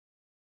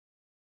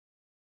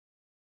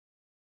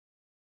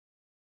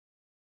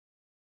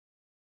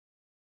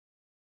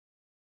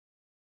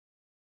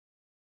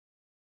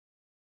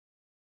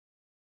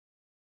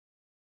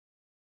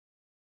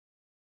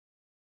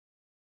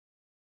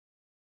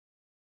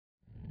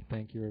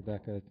Thank you,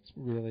 Rebecca. It's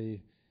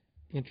really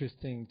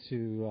interesting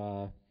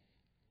to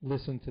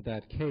listen to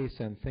that case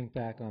and think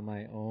back on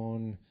my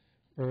own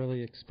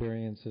early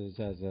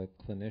experiences as a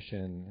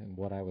clinician and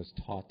what I was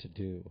taught to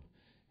do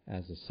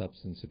as a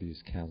substance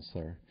abuse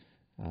counselor.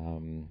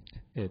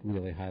 It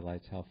really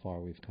highlights how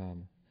far we've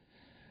come.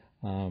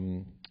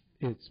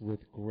 It's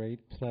with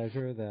great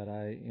pleasure that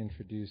I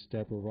introduce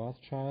Debra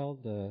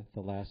Rothschild, the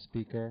last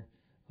speaker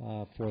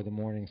for the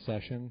morning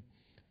session.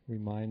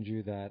 Remind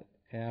you that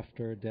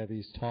after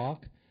Debbie's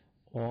talk,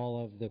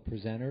 all of the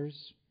presenters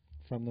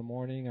from the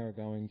morning are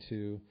going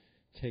to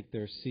take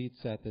their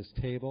seats at this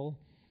table,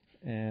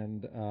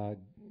 and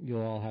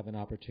you'll all have an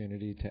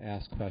opportunity to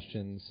ask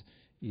questions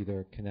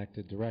either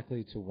connected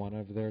directly to one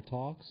of their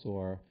talks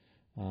or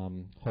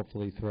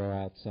hopefully throw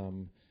out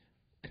some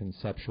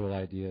conceptual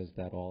ideas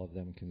that all of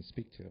them can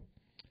speak to.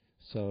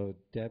 So,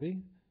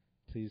 Debbie,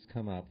 please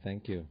come up.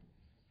 Thank you.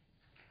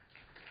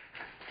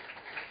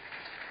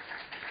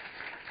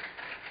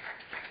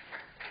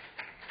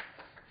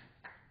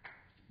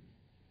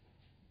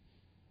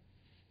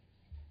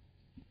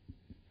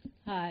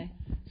 Hi.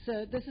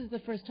 So this is the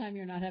first time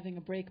you're not having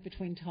a break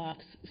between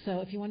talks.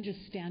 So if you want to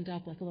just stand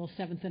up like a little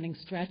seventh inning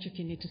stretch, if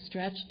you need to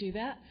stretch, do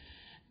that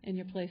in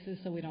your places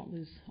so we don't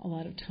lose a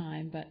lot of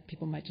time. But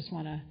people might just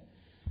want to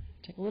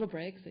take a little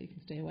break so you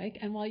can stay awake.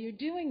 And while you're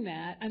doing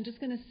that, I'm just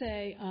going to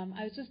say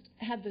I just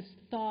had this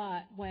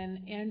thought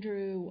when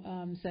Andrew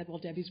said, well,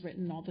 Debbie's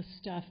written all this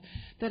stuff,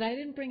 that I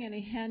didn't bring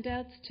any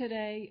handouts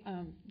today.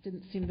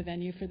 Didn't seem the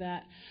venue for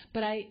that.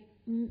 But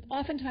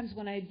oftentimes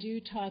when I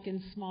do talk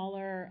in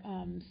smaller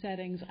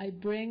settings, I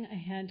bring a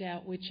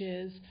handout which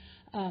is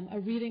a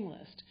reading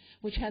list,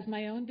 which has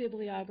my own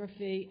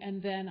bibliography,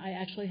 and then I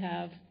actually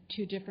have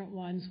two different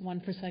ones,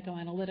 one for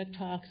psychoanalytic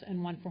talks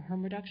and one for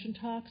harm reduction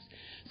talks.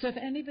 So if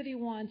anybody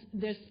wants,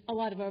 there's a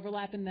lot of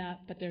overlap in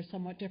that, but they're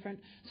somewhat different.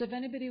 So if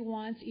anybody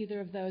wants either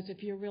of those,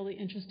 if you're really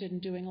interested in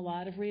doing a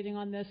lot of reading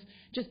on this,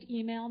 just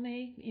email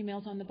me,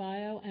 email's on the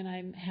bio, and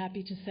I'm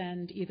happy to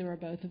send either or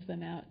both of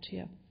them out to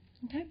you.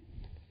 Okay?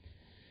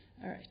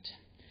 All right.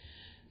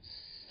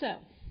 So,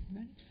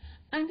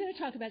 I'm going to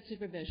talk about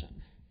supervision.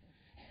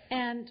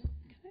 And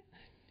I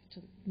need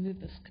to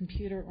move this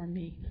computer or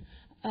me.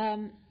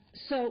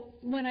 So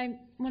when I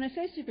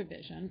say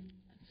supervision,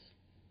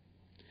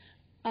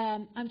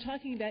 I'm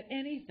talking about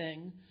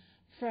anything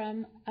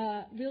from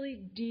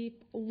really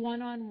deep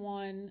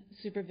one-on-one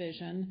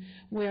supervision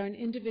where an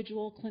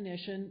individual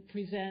clinician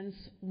presents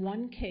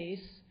one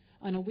case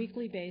on a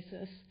weekly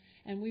basis,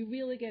 and we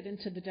really get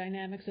into the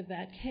dynamics of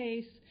that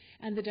case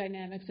and the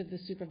dynamics of the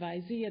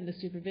supervisee and the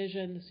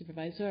supervision, the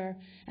supervisor,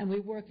 and we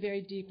work very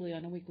deeply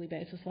on a weekly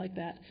basis like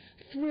that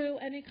through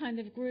any kind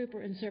of group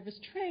or in-service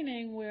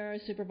training where a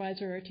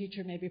supervisor or a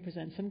teacher maybe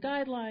presents some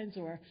guidelines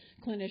or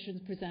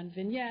clinicians present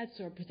vignettes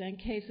or present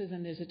cases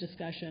and there's a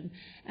discussion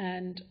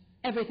and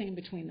everything in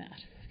between that.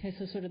 Okay,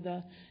 so sort of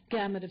the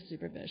gamut of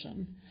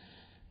supervision.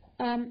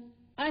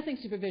 I think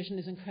supervision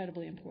is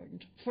incredibly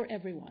important for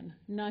everyone,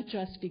 not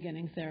just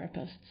beginning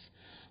therapists.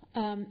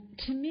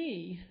 To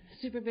me,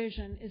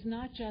 supervision is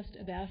not just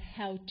about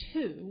how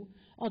to,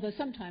 although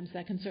sometimes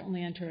that can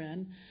certainly enter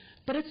in,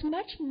 but it's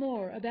much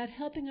more about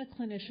helping a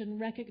clinician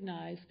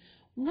recognize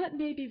what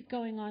may be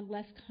going on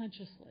less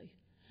consciously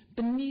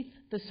beneath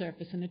the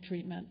surface in a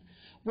treatment,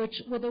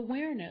 which with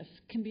awareness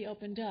can be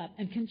opened up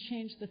and can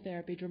change the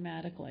therapy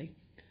dramatically.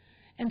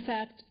 In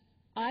fact,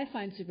 I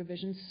find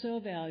supervision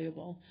so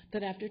valuable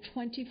that after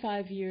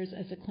 25 years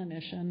as a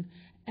clinician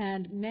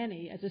and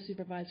many as a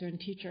supervisor and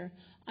teacher,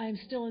 I am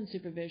still in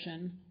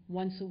supervision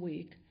once a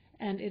week,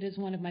 and it is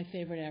one of my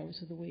favorite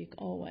hours of the week,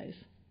 always.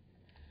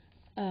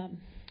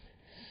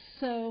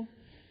 So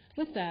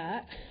with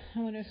that, I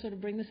want to sort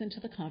of bring this into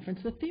the conference.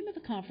 The theme of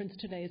the conference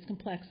today is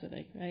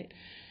complexity, right?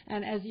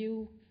 And as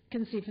you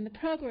can see from the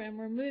program,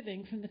 we're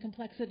moving from the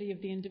complexity of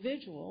the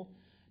individual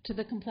to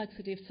the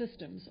complexity of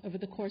systems over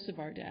the course of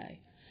our day.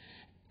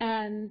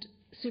 And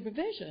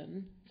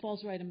supervision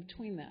falls right in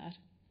between that.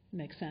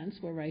 Makes sense.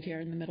 We're right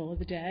here in the middle of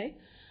the day.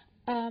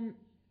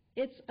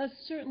 It's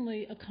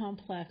certainly a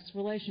complex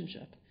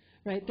relationship,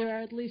 right? There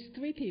are at least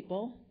 3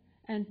 people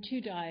and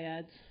 2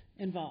 dyads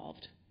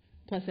involved,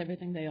 plus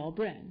everything they all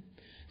bring.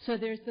 So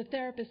there's the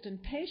therapist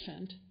and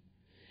patient,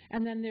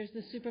 and then there's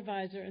the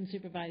supervisor and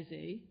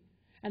supervisee,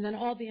 and then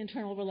all the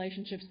internal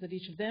relationships that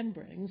each of them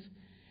brings.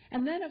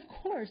 And then, of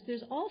course,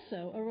 there's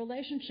also a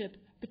relationship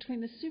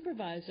between the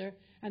supervisor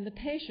and the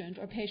patient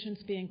or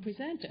patients being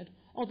presented,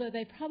 although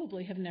they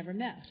probably have never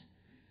met.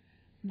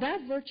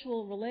 That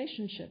virtual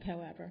relationship,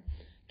 however,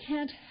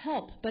 can't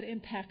help but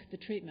impact the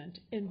treatment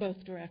in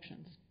both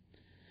directions,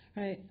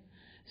 right?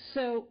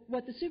 So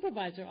what the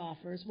supervisor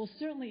offers will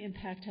certainly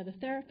impact how the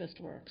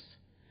therapist works,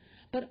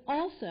 but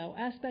also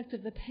aspects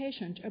of the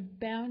patient are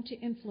bound to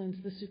influence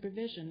the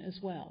supervision as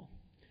well.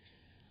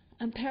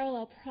 A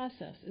parallel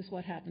process is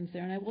what happens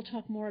there, and I will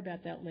talk more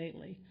about that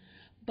lately.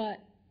 But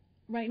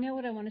right now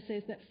what I want to say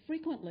is that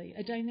frequently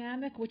a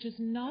dynamic which is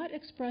not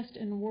expressed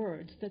in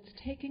words that's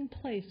taking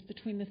place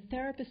between the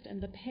therapist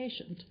and the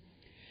patient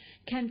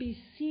can be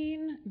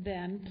seen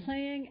then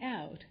playing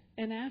out,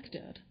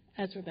 enacted,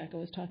 as Rebecca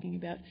was talking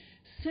about,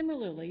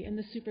 similarly in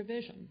the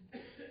supervision.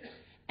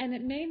 And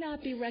it may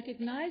not be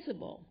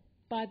recognizable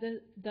by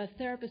the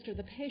therapist or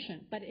the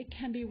patient, but it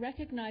can be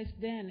recognized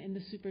then in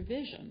the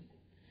supervision.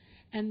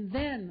 And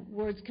then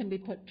words can be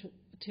put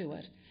to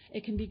it.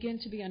 It can begin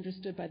to be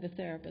understood by the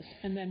therapist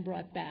and then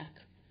brought back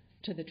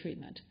to the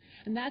treatment.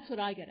 And that's what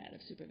I get out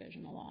of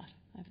supervision a lot,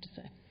 I have to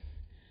say.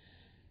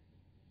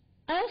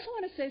 I also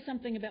want to say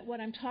something about what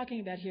I'm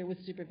talking about here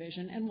with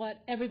supervision and what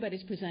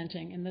everybody's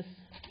presenting in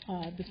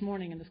this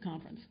morning in this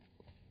conference.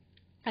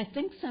 I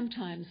think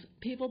sometimes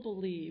people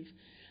believe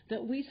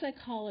that we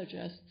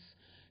psychologists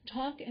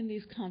talk in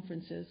these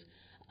conferences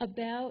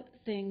about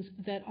things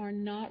that are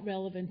not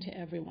relevant to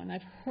everyone.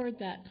 I've heard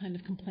that kind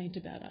of complaint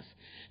about us,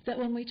 that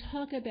when we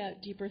talk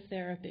about deeper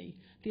therapy,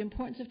 the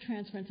importance of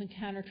transference and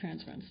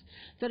countertransference,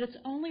 that it's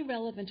only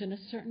relevant in a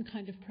certain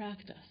kind of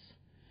practice,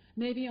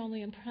 maybe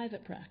only in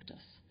private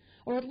practice,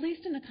 or at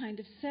least in a kind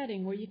of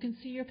setting where you can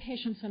see your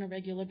patients on a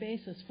regular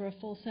basis for a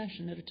full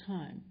session at a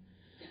time,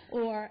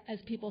 or, as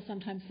people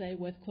sometimes say,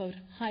 with, quote,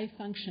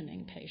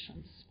 high-functioning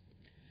patients.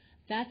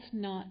 That's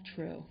not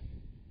true.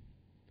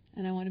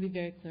 And I want to be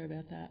very clear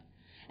about that.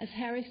 As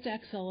Harry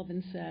Stack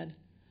Sullivan said,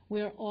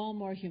 we are all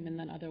more human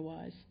than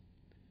otherwise.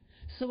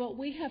 So what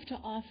we have to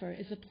offer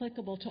is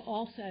applicable to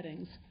all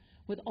settings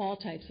with all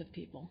types of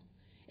people.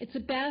 It's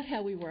about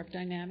how we work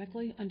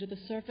dynamically under the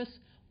surface,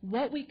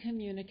 what we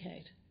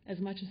communicate as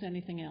much as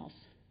anything else,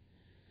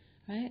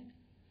 right?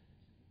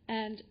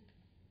 And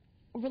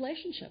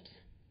relationships.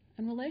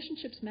 And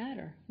relationships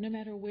matter, no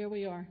matter where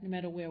we are, no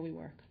matter where we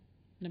work,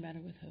 no matter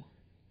with who.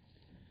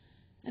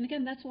 And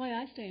again, that's why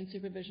I stay in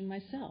supervision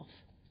myself.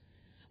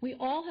 We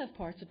all have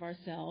parts of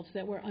ourselves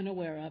that we're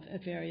unaware of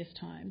at various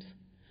times.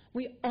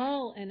 We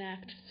all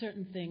enact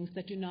certain things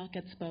that do not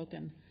get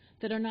spoken,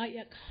 that are not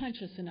yet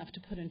conscious enough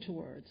to put into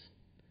words.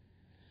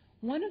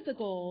 One of the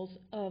goals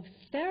of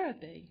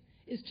therapy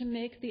is to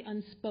make the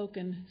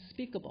unspoken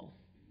speakable.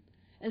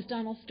 As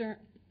Donald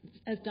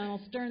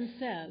Stern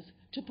says,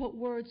 to put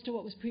words to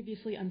what was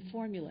previously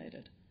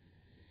unformulated,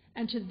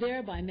 and to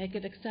thereby make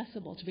it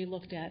accessible to be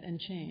looked at and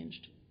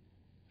changed.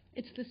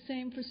 It's the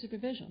same for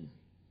supervision.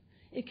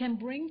 It can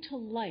bring to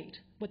light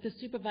what the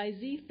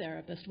supervisee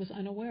therapist was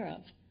unaware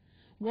of,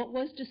 what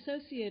was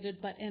dissociated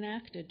but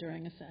enacted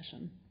during a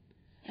session.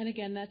 And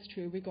again, that's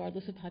true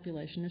regardless of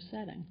population or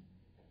setting.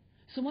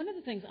 So one of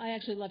the things I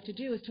actually love to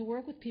do is to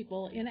work with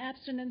people in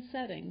abstinence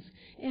settings,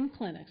 in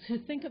clinics, who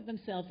think of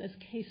themselves as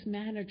case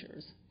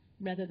managers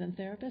rather than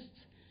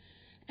therapists,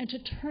 and to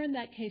turn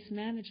that case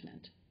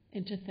management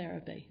into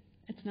therapy.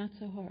 It's not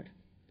so hard,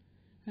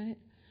 right?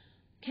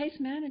 Case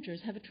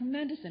managers have a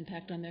tremendous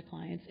impact on their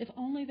clients if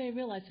only they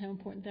realize how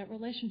important that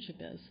relationship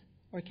is,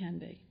 or can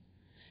be.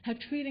 How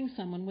treating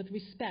someone with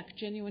respect,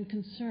 genuine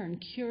concern,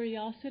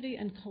 curiosity,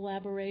 and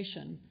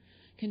collaboration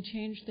can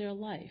change their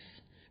life,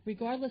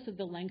 regardless of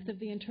the length of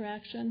the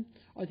interaction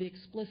or the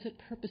explicit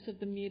purpose of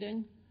the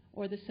meeting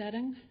or the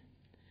setting.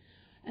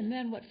 And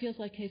then what feels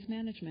like case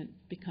management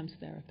becomes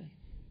therapy.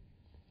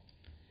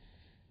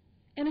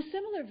 In a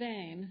similar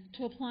vein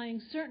to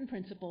applying certain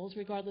principles,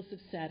 regardless of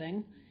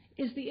setting,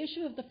 is the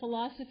issue of the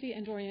philosophy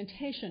and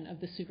orientation of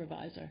the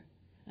supervisor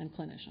and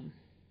clinician.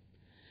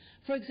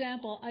 For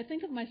example, I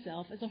think of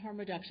myself as a harm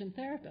reduction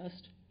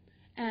therapist,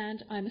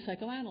 and I'm a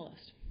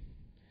psychoanalyst.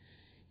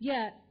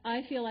 Yet,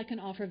 I feel I can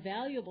offer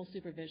valuable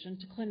supervision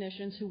to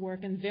clinicians who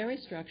work in very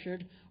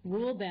structured,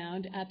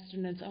 rule-bound,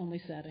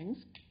 abstinence-only settings,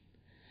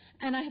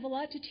 and I have a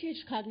lot to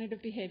teach cognitive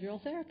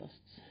behavioral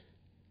therapists.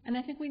 And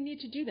I think we need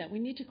to do that. We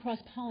need to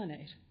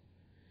cross-pollinate.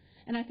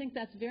 And I think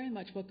that's very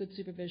much what good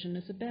supervision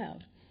is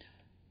about.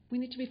 We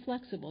need to be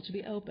flexible, to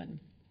be open.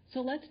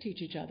 So let's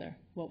teach each other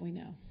what we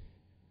know.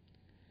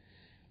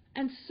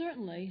 And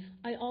certainly,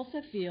 I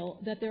also feel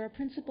that there are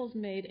principles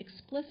made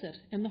explicit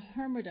in the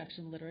harm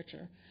reduction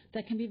literature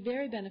that can be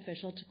very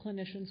beneficial to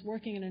clinicians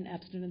working in an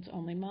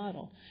abstinence-only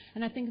model.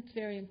 And I think it's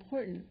very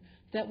important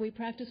that we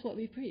practice what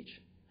we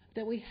preach,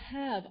 that we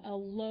have a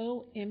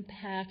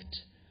low-impact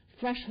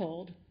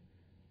threshold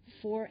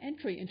for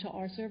entry into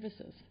our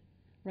services,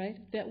 right?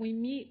 That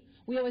we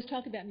always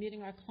talk about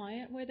meeting our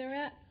client where they're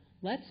at.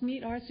 Let's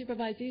meet our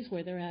supervisees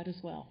where they're at as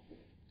well.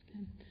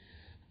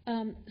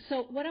 Okay.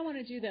 So what I want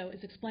to do, though,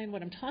 is explain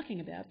what I'm talking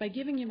about by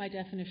giving you my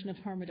definition of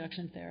harm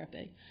reduction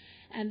therapy.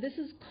 And this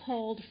is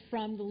culled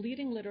from the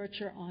leading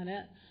literature on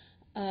it,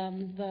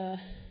 the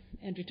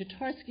Andrew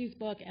Tatarsky's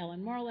book,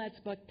 Alan Marlat's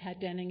book, Pat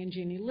Denning and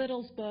Jeannie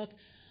Little's book,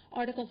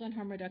 articles on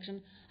harm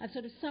reduction. I've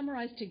sort of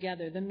summarized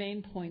together the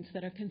main points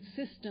that are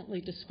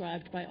consistently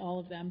described by all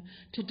of them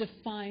to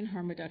define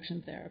harm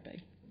reduction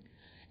therapy.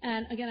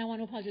 And again, I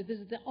want to apologize. This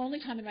is the only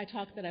time in my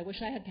talk that I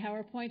wish I had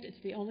PowerPoint. It's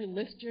the only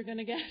list you're going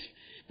to get.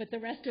 But the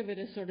rest of it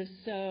is sort of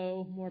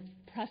so more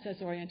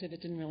process-oriented,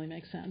 it didn't really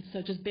make sense.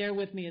 So just bear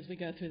with me as we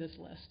go through this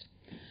list.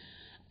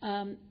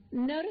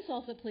 Notice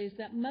also, please,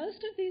 that most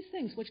of these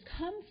things, which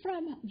come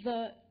from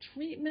the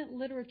treatment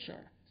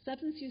literature,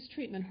 substance use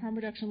treatment, harm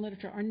reduction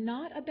literature, are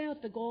not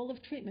about the goal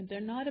of treatment. They're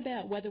not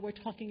about whether we're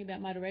talking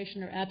about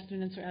moderation or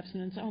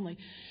abstinence only,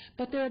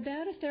 but they're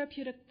about a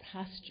therapeutic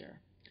posture,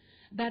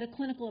 about a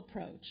clinical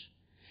approach.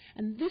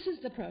 And this is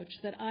the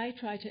approach that I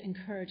try to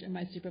encourage in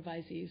my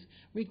supervisees,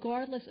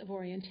 regardless of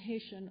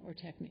orientation or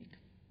technique.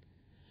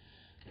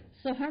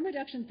 So harm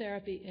reduction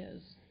therapy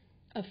is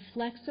a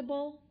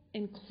flexible,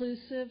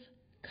 inclusive,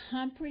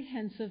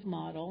 comprehensive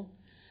model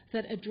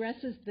that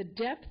addresses the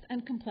depth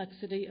and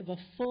complexity of a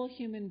full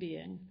human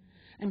being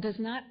and does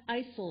not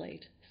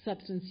isolate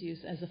substance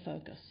use as a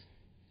focus.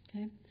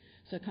 Okay?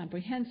 So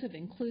comprehensive,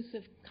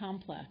 inclusive,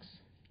 complex,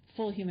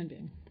 full human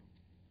being.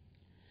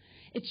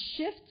 It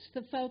shifts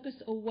the focus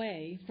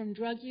away from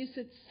drug use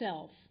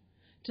itself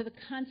to the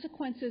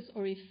consequences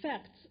or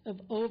effects of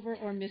over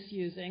or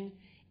misusing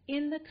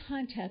in the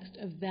context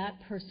of that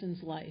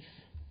person's life.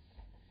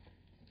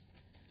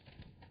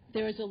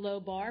 There is a low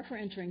bar for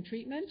entering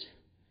treatment.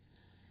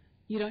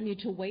 You don't need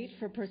to wait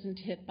for a person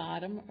to hit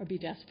bottom or be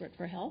desperate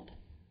for help.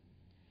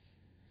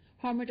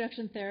 Harm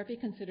reduction therapy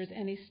considers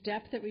any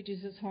step that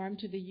reduces harm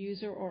to the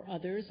user or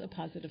others a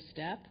positive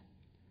step.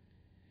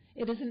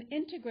 It is an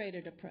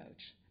integrated approach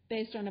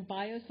based on a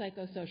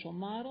biopsychosocial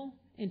model,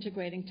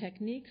 integrating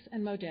techniques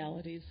and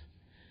modalities.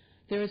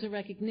 There is a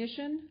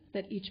recognition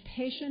that each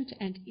patient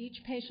and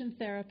each patient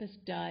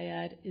therapist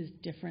dyad is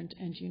different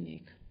and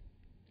unique.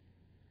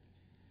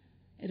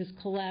 It is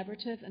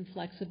collaborative and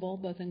flexible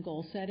both in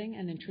goal setting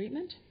and in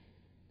treatment.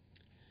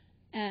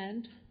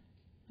 And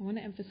I want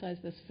to emphasize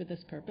this for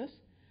this purpose.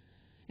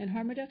 In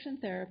harm reduction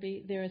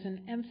therapy, there is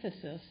an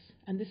emphasis,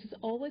 and this is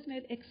always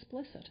made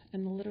explicit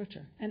in the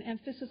literature, an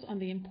emphasis on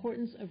the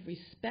importance of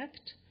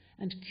respect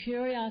and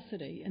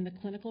curiosity in the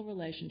clinical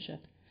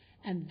relationship,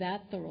 and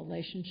that the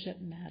relationship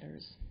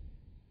matters.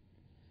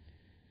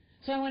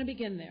 So I want to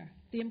begin there.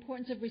 The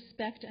importance of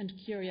respect and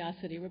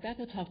curiosity.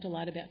 Rebecca talked a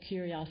lot about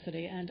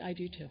curiosity, and I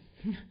do too.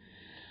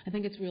 I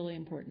think it's really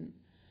important.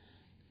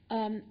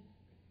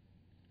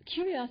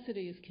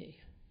 Curiosity is key.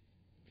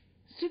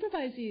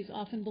 Supervisees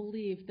often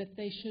believe that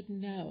they should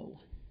know.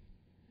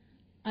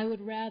 I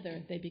would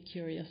rather they be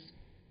curious.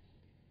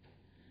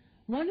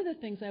 One of the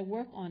things I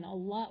work on a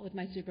lot with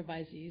my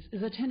supervisees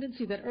is a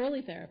tendency that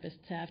early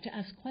therapists have to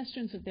ask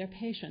questions of their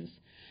patients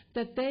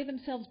that they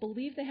themselves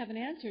believe they have an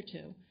answer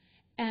to,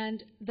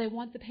 and they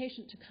want the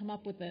patient to come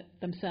up with it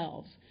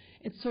themselves.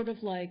 It's sort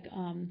of like,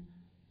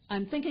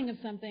 I'm thinking of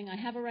something, I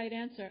have a right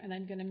answer, and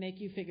I'm going to make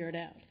you figure it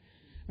out,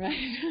 right?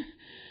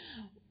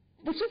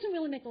 Which doesn't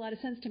really make a lot of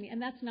sense to me,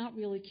 and that's not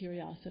really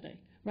curiosity,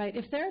 right?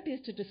 If therapy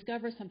is to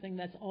discover something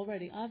that's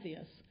already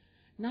obvious,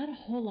 not a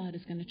whole lot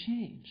is going to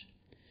change.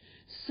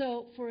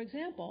 So, for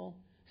example,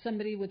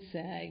 somebody would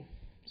say,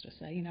 let's just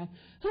say,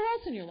 who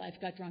else in your life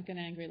got drunk and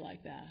angry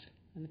like that?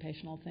 And the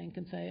patient will think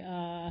and say,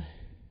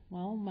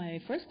 well, my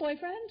first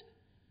boyfriend?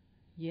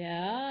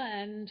 Yeah,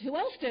 and who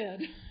else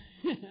did?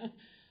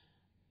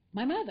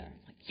 My mother.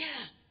 Like, yeah,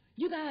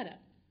 you got it.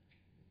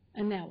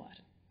 And now what,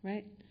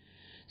 right?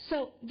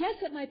 So, yes,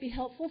 it might be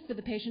helpful for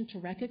the patient to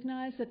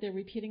recognize that they're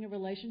repeating a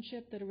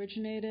relationship that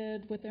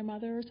originated with their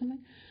mother or something,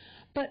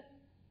 but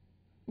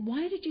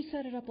why did you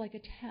set it up like a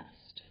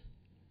test?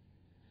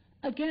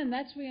 Again,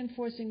 that's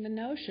reinforcing the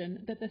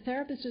notion that the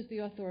therapist is the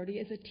authority,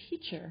 is a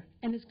teacher,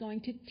 and is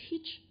going to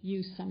teach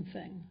you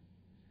something,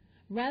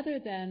 rather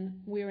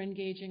than we're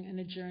engaging in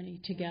a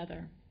journey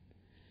together.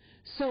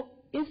 So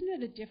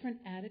isn't it a different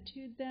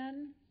attitude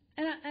then?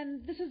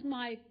 And this is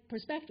my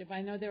perspective.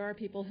 I know there are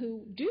people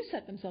who do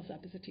set themselves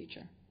up as a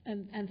teacher,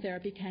 and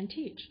therapy can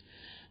teach.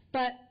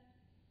 But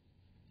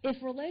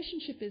if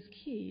relationship is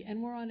key,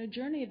 and we're on a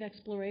journey of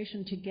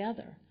exploration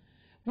together,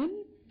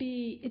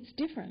 it's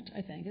different,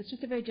 I think. It's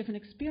just a very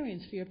different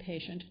experience for your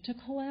patient to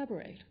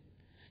collaborate,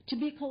 to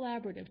be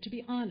collaborative, to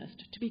be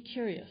honest, to be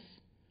curious.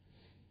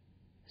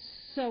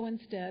 So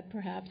instead,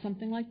 perhaps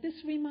something like this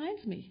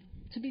reminds me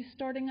to be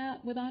starting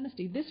out with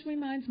honesty. This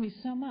reminds me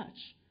so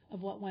much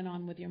of what went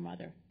on with your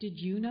mother. Did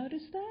you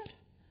notice that?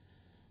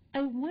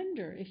 I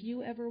wonder if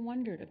you ever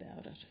wondered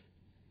about it.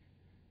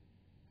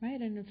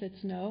 Right? And if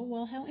it's no,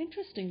 well, how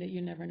interesting that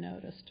you never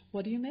noticed.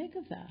 What do you make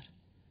of that?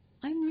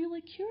 I'm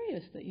really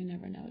curious that you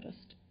never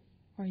noticed.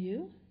 Are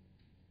you?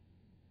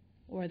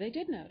 Or they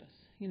did notice,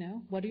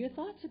 What are your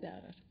thoughts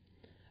about it?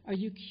 Are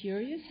you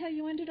curious how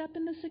you ended up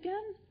in this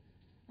again?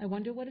 I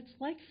wonder what it's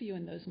like for you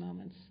in those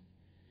moments.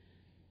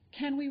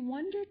 Can we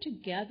wonder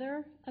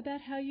together about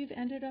how you've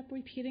ended up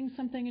repeating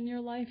something in your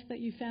life that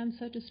you found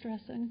so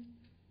distressing?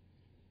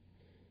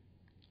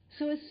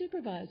 So as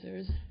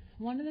supervisors,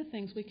 one of the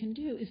things we can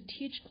do is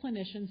teach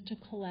clinicians to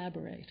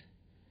collaborate,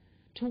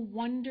 to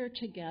wonder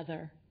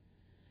together,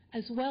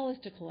 as well as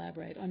to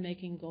collaborate on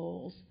making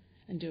goals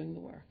and doing the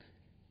work.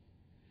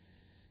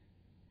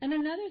 And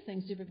another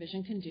thing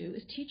supervision can do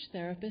is teach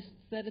therapists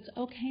that it's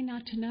okay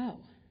not to know.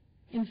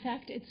 In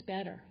fact, it's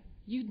better.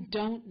 You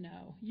don't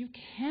know. You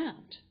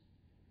can't.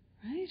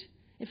 Right?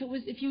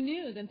 If you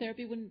knew, then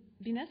therapy wouldn't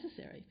be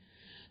necessary.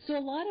 So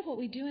a lot of what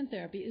we do in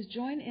therapy is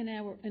join in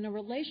a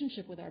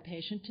relationship with our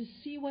patient to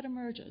see what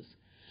emerges,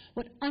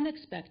 what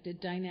unexpected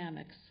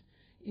dynamics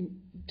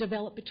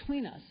develop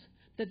between us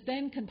that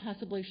then can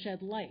possibly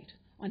shed light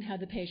on how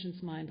the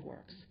patient's mind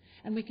works.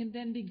 And we can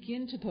then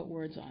begin to put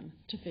words on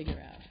to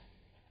figure out.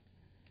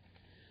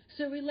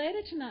 So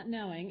related to not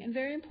knowing, and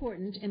very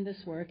important in this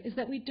work, is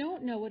that we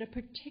don't know what a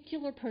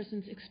particular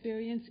person's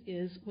experience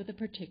is with a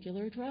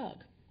particular drug.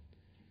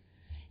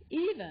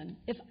 Even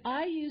if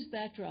I used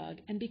that drug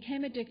and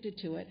became addicted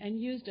to it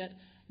and used it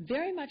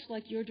very much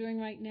like you're doing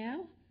right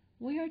now,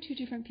 we are two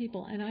different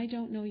people, and I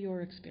don't know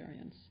your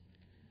experience.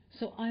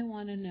 So I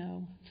want to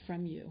know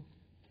from you.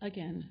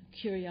 Again,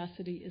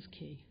 curiosity is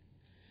key.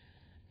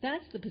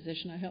 That's the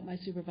position I hope my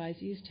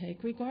supervisees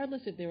take,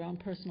 regardless of their own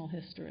personal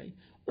history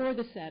or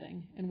the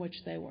setting in which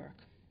they work.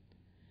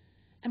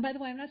 And by the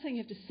way, I'm not saying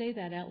you have to say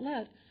that out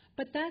loud,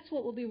 but that's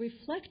what will be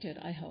reflected,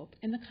 I hope,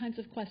 in the kinds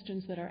of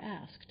questions that are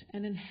asked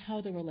and in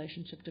how the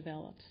relationship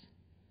develops.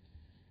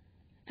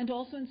 And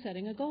also in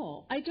setting a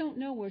goal. I don't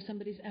know where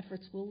somebody's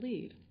efforts will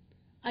lead.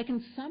 I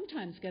can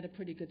sometimes get a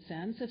pretty good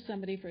sense if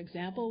somebody, for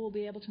example, will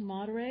be able to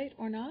moderate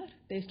or not,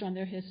 based on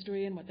their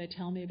history and what they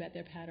tell me about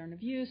their pattern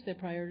of use, their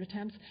prior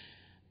attempts.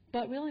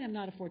 But really, I'm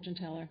not a fortune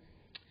teller.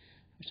 I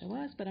wish I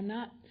was, but I'm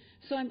not.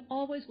 So I'm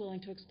always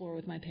willing to explore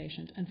with my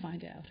patient and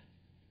find out.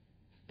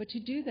 But to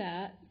do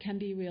that can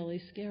be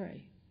really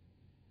scary.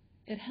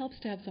 It helps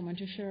to have someone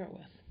to share it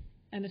with,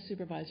 and a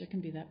supervisor can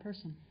be that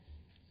person.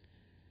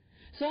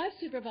 So I've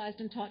supervised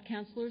and taught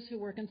counselors who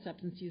work in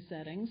substance use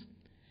settings,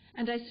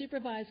 and I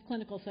supervise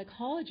clinical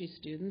psychology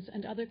students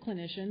and other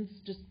clinicians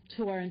just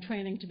who are in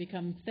training to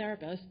become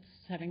therapists,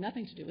 having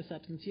nothing to do with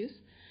substance use.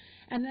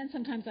 And then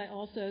sometimes I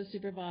also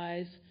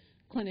supervise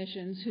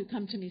clinicians who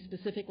come to me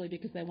specifically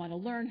because they want to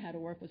learn how to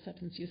work with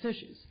substance use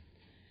issues.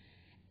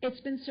 It's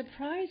been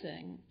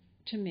surprising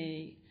to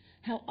me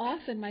how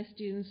often my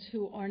students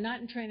who are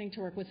not in training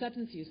to work with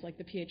substance use, like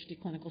the PhD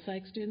clinical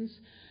psych students,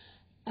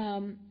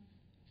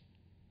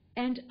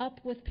 end up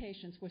with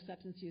patients where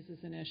substance use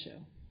is an issue.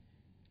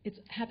 It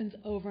happens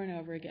over and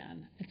over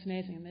again. It's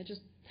amazing, and they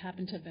just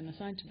happen to have been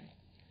assigned to me.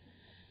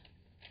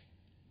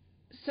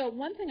 So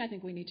one thing I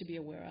think we need to be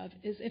aware of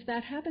is if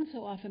that happens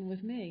so often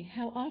with me,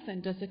 how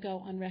often does it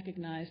go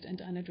unrecognized and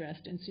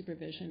unaddressed in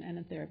supervision and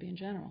in therapy in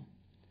general?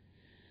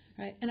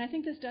 Right? And I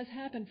think this does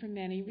happen for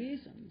many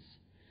reasons.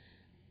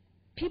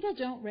 People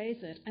don't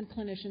raise it, and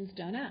clinicians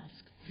don't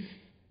ask.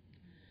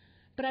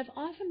 But I've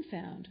often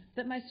found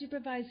that my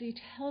supervisee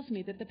tells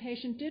me that the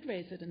patient did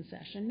raise it in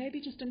session, maybe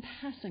just in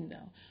passing,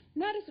 though,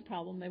 not as a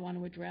problem they want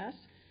to address,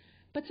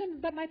 but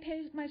my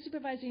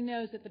supervisee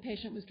knows that the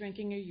patient was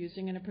drinking or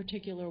using in a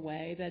particular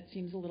way that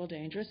seems a little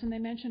dangerous, and they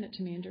mention it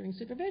to me during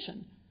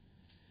supervision.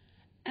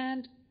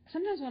 And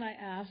sometimes when I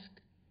ask,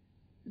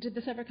 did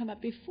this ever come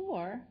up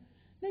before?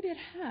 Maybe it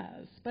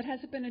has, but has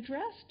it been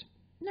addressed?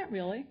 Not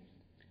really.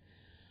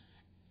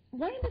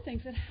 One of the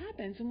things that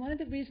happens, and one of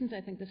the reasons I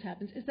think this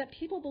happens, is that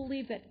people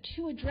believe that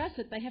to address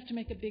it, they have to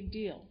make a big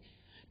deal,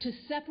 to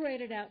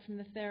separate it out from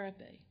the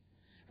therapy,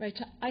 right,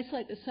 to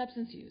isolate the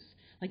substance use.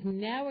 Like,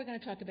 now we're going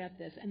to talk about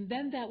this, and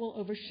then that will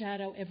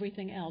overshadow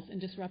everything else and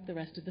disrupt the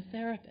rest of the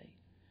therapy.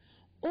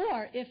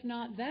 Or, if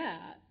not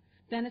that,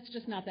 then it's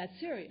just not that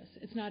serious.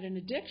 It's not an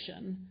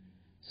addiction,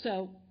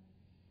 so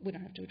we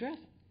don't have to address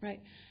it, right?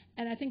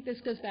 And I think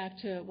this goes back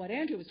to what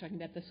Andrew was talking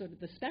about, the sort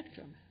of the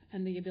spectrum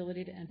and the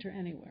ability to enter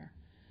anywhere.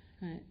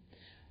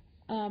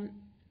 Right.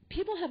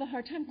 People have a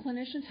hard time,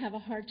 clinicians have a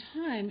hard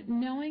time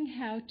knowing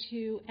how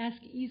to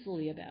ask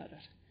easily about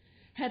it,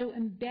 how to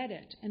embed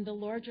it in the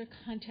larger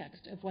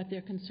context of what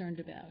they're concerned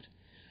about,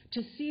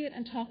 to see it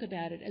and talk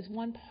about it as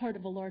one part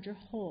of a larger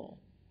whole.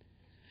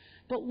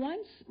 But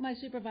once my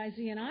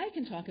supervisee and I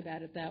can talk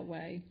about it that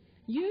way,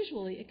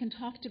 usually it can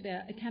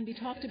be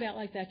talked about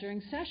like that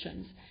during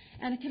sessions,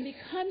 and it can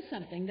become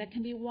something that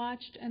can be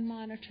watched and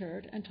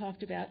monitored and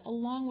talked about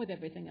along with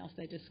everything else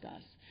they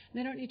discuss.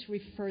 They don't need to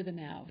refer them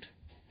out,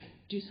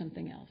 do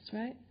something else,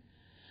 right?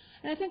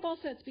 And I think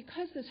also it's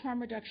because this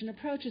harm reduction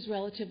approach is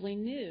relatively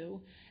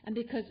new, and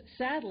because,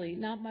 sadly,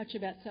 not much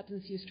about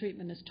substance use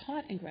treatment is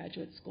taught in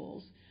graduate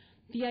schools,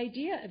 the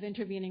idea of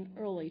intervening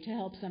early to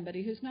help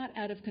somebody who's not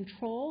out of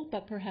control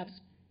but perhaps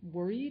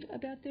worried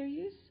about their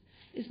use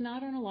is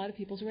not on a lot of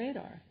people's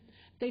radar.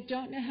 They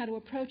don't know how to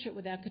approach it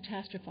without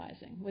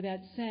catastrophizing, without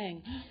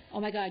saying,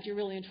 oh my God, you're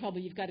really in trouble,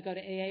 you've got to go to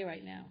AA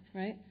right now,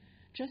 right?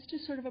 Just to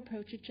sort of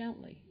approach it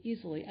gently,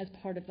 easily, as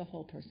part of the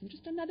whole person.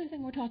 Just another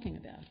thing we're talking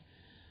about.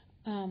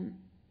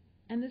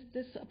 And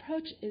this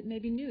approach, it may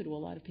be new to a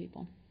lot of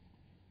people.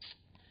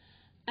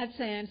 I'd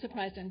say I'm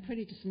surprised and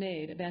pretty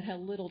dismayed about how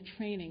little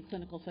training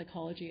clinical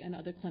psychology and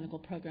other clinical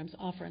programs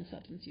offer in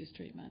substance use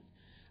treatment.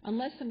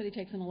 Unless somebody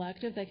takes an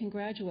elective, they can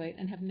graduate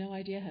and have no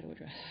idea how to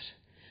address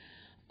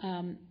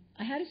it.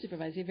 I had a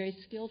supervisor, a very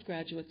skilled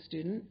graduate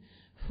student,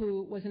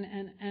 who was in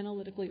an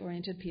analytically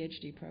oriented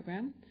PhD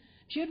program.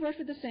 She had worked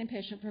with the same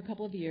patient for a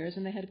couple of years,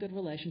 and they had a good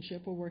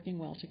relationship, were working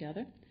well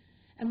together.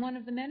 And one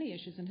of the many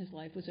issues in his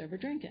life was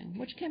over-drinking,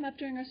 which came up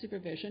during our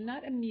supervision,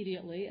 not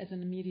immediately as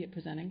an immediate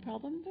presenting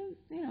problem,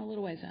 but, a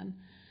little ways in.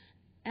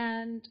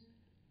 And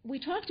we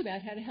talked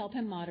about how to help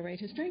him moderate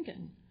his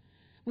drinking.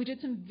 We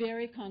did some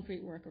very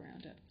concrete work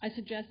around it. I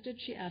suggested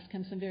she ask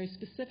him some very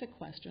specific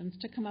questions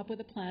to come up with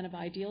a plan of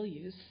ideal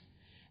use,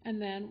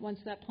 and then once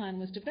that plan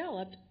was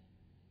developed,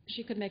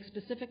 she could make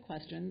specific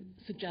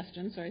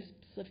suggestions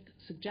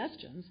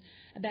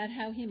about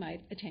how he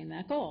might attain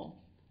that goal.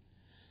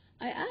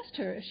 I asked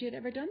her if she had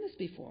ever done this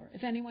before,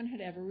 if anyone had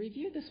ever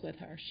reviewed this with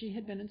her. She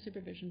had been in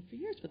supervision for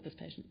years with this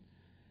patient.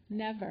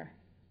 Never.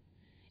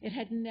 It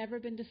had never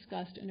been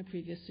discussed in a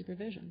previous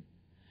supervision.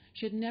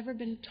 She had never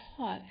been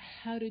taught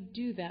how to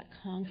do that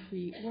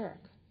concrete work.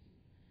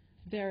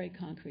 Very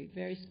concrete,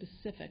 very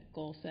specific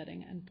goal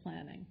setting and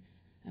planning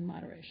and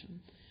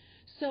moderation.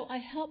 So I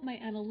help my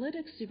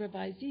analytic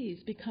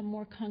supervisees become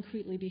more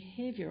concretely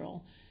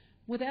behavioral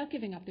without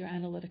giving up their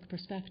analytic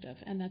perspective,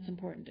 and that's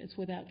important. It's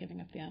without giving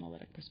up the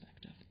analytic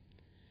perspective.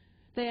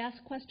 They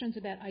ask questions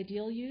about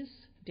ideal use,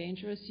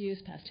 dangerous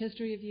use, past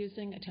history of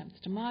using, attempts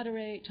to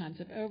moderate, times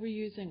of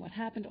overusing, what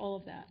happened, all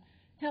of that.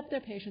 Help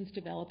their patients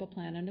develop a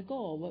plan and a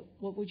goal.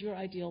 What would your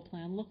ideal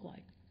plan look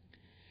like?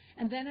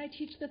 And then I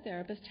teach the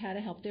therapist how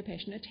to help their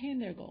patient attain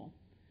their goal.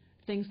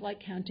 Things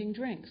like counting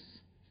drinks.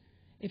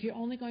 If you're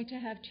only going to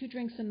have 2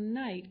 drinks in a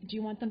night, do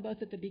you want them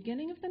both at the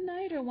beginning of the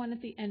night or one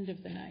at the end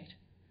of the night?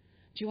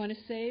 Do you want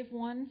to save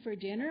one for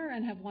dinner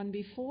and have one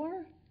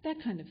before?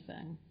 That kind of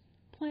thing.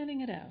 Planning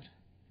it out.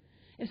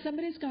 If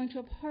somebody's going to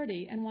a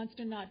party and wants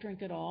to not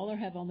drink at all or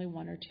have only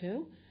 1 or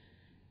 2,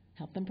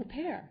 help them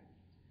prepare.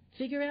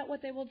 Figure out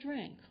what they will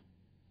drink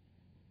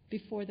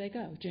before they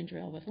go. Ginger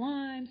ale with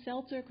lime,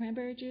 seltzer,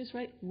 cranberry juice,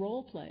 right?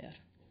 Role play it.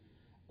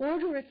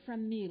 Order it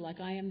from me like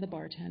I am the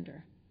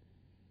bartender.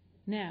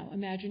 Now,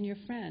 imagine your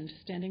friend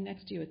standing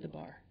next to you at the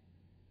bar.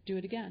 Do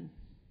it again.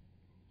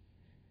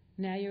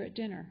 Now you're at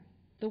dinner.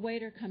 The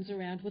waiter comes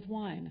around with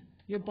wine.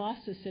 Your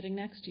boss is sitting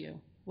next to you.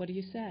 What do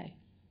you say?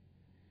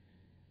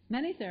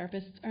 Many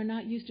therapists are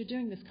not used to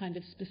doing this kind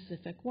of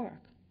specific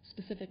work,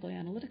 specifically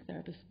analytic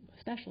therapists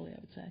especially, I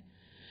would say.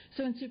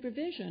 So in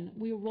supervision,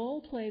 we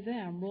role-play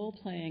them,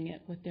 role-playing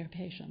it with their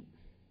patient.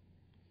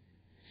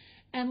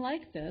 And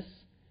like this,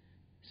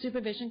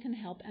 supervision can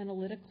help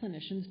analytic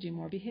clinicians do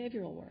more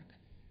behavioral work.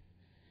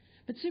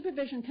 But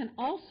supervision can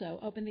also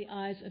open the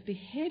eyes of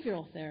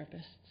behavioral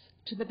therapists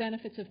to the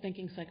benefits of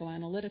thinking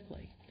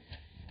psychoanalytically.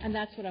 And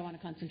that's what I want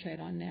to concentrate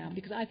on now,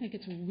 because I think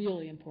it's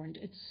really important.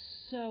 It's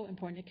so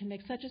important. It can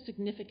make such a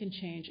significant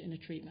change in a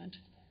treatment.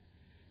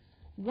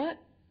 What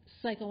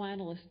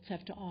psychoanalysts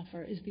have to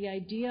offer is the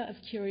idea of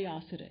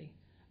curiosity,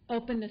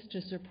 openness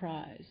to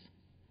surprise,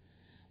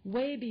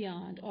 way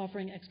beyond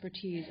offering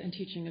expertise and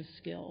teaching of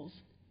skills.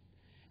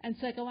 And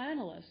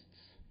psychoanalysts,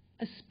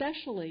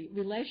 especially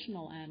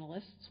relational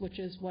analysts, which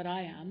is what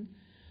I am,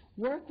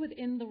 work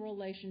within the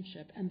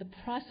relationship and the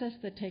process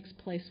that takes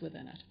place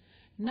within it,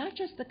 not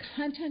just the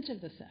content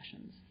of the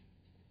sessions.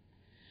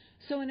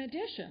 So in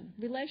addition,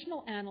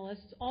 relational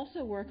analysts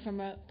also work from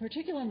a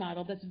particular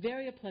model that's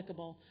very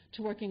applicable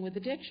to working with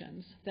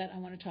addictions that I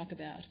want to talk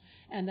about,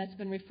 and that's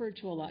been referred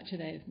to a lot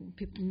today.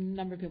 A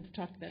number of people have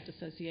talked about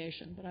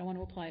dissociation, but I want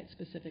to apply it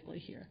specifically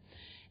here.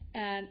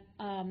 And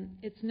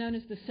it's known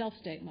as the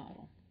self-state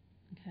model.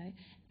 Okay?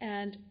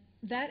 And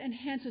that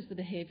enhances the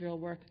behavioral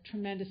work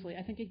tremendously.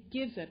 I think it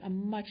gives it a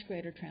much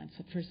greater chance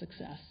for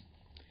success.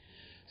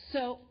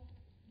 So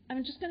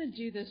I'm just going to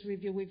do this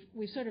review.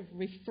 We've sort of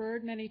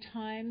referred many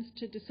times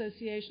to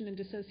dissociation and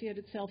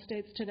dissociated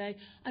self-states today.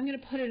 I'm going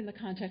to put it in the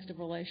context of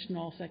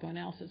relational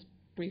psychoanalysis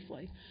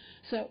briefly.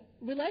 So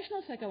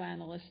relational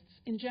psychoanalysts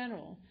in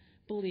general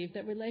believe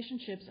that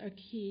relationships are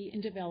key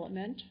in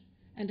development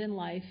and in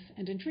life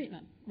and in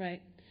treatment,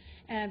 right?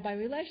 And by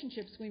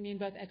relationships, we mean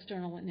both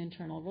external and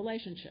internal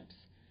relationships,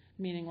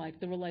 meaning like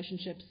the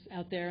relationships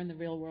out there in the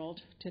real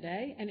world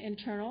today, and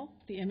internal,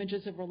 the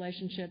images of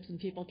relationships and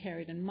people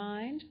carried in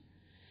mind,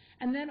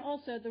 and then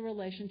also the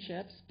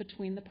relationships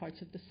between the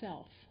parts of the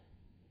self.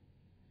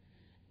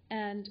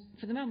 And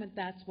for the moment,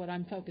 that's what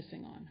I'm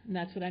focusing on, and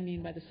that's what I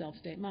mean by the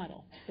self-state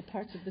model, the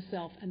parts of the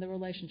self and the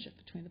relationship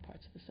between the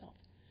parts of the self.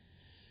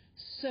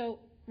 So,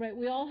 right,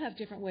 we all have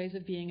different ways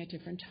of being at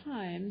different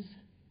times,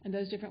 and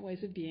those different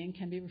ways of being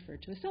can be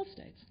referred to as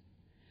self-states.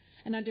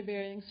 And under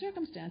varying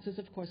circumstances,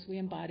 of course, we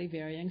embody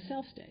varying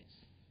self-states.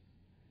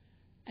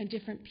 And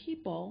different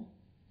people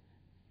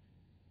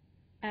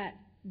at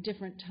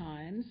different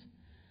times,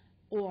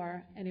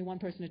 or any one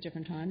person at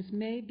different times,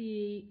 may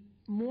be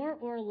more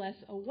or less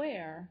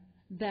aware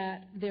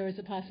that there is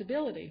a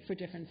possibility for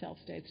different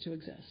self-states to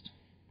exist.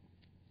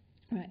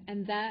 Right?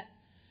 And that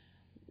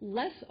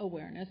less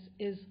awareness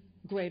is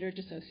greater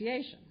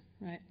dissociation.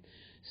 Right?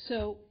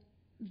 So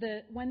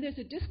when there's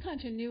a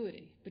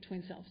discontinuity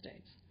between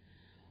self-states,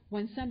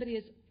 when somebody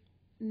is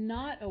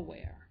not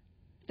aware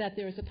that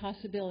there is a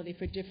possibility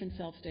for different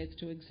self-states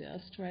to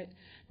exist, right,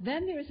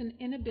 then there is an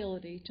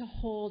inability to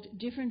hold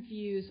different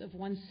views of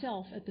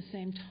oneself at the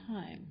same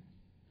time,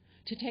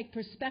 to take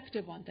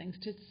perspective on things,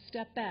 to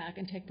step back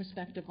and take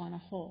perspective on a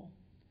whole.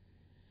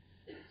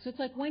 So it's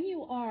like when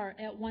you are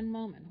at one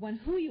moment, when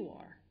who you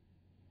are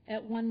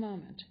at one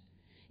moment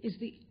is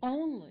the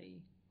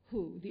only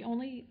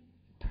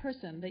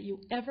person that you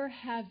ever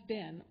have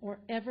been or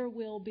ever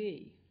will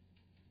be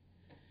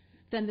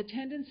then the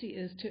tendency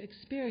is to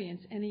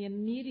experience any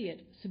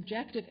immediate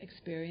subjective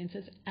experience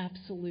as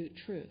absolute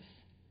truth.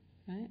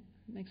 Right?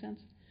 Make sense?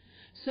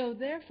 So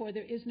therefore,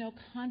 there is no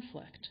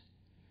conflict.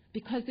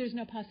 Because there's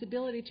no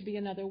possibility to be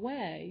another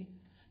way,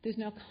 there's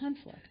no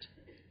conflict.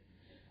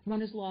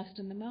 One is lost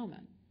in the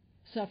moment.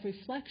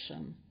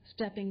 Self-reflection,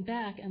 stepping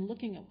back and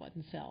looking at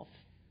oneself,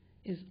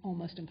 is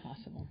almost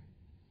impossible.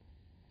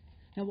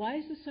 Now, why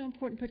is this so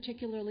important,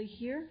 particularly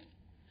here?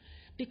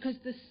 Because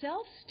the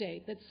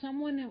self-state that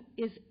someone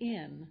is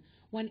in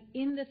when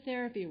in the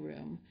therapy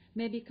room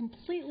may be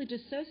completely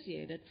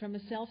dissociated from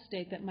a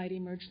self-state that might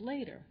emerge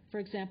later, for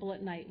example,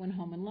 at night when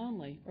home and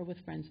lonely or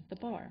with friends at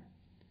the bar.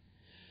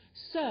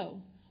 So,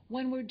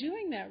 when we're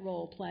doing that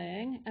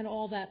role-playing and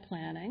all that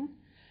planning,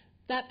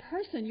 that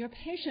person, your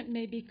patient,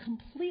 may be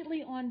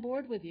completely on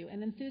board with you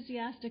and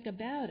enthusiastic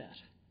about it.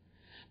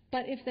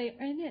 But if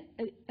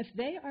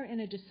they are in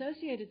a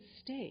dissociated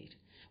state,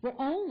 where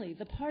only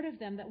the part of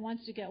them that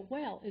wants to get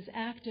well is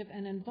active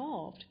and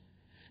involved,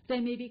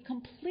 they may be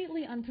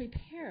completely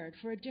unprepared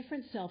for a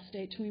different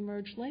self-state to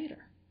emerge later.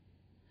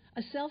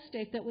 A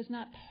self-state that was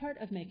not part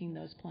of making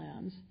those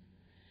plans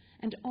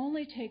and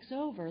only takes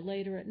over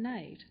later at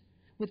night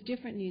with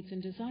different needs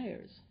and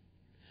desires.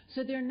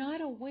 So they're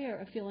not aware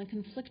of feeling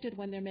conflicted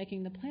when they're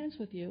making the plans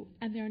with you,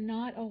 and they're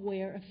not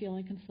aware of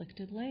feeling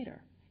conflicted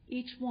later.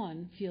 Each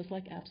one feels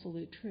like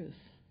absolute truth.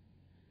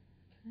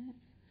 Right?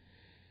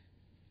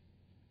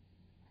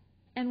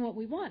 And what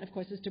we want, of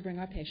course, is to bring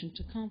our patient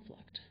to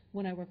conflict.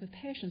 When I work with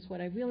patients,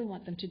 what I really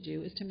want them to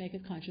do is to make a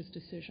conscious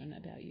decision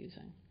about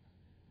using.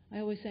 I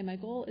always say my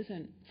goal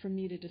isn't for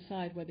me to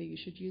decide whether you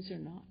should use or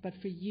not, but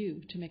for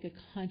you to make a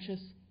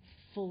conscious,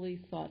 fully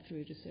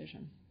thought-through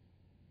decision.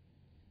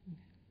 Okay.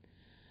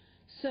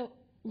 So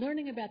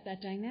learning about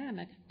that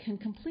dynamic can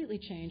completely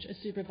change a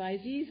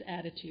supervisee's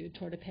attitude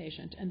toward a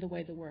patient and the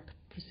way the work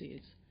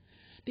proceeds.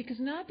 Because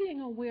not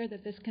being aware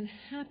that this can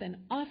happen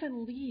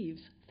often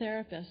leaves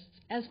therapists,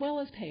 as well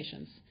as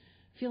patients,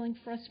 feeling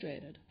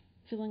frustrated,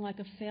 feeling like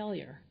a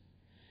failure,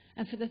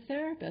 and for the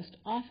therapist,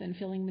 often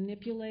feeling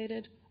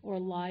manipulated or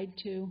lied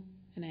to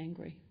and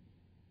angry.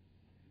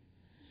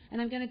 And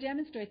I'm going to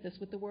demonstrate this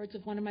with the words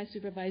of one of my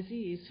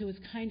supervisees who was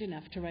kind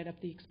enough to write up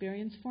the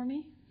experience for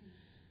me.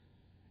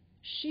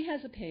 She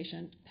has a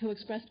patient who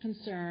expressed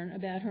concern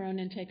about her own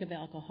intake of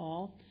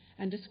alcohol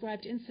and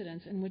described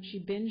incidents in which she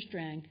binge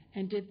drank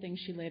and did things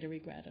she later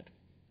regretted.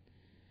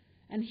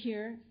 And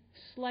here,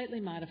 slightly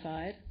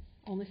modified,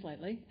 only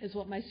slightly, is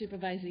what my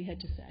supervisee had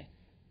to say.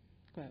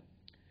 Quote,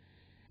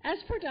 "As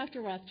per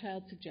Dr.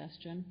 Rothschild's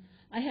suggestion,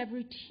 I have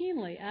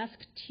routinely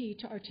asked T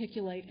to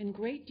articulate in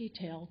great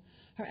detail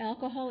her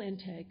alcohol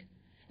intake,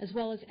 as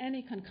well as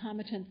any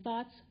concomitant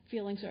thoughts,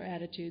 feelings, or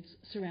attitudes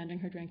surrounding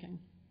her drinking.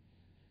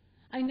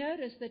 I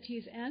noticed that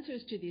T's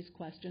answers to these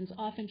questions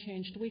often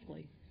changed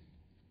weekly.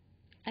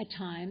 At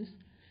times,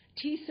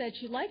 T said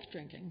she liked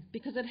drinking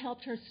because it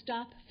helped her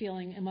stop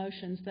feeling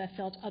emotions that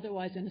felt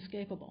otherwise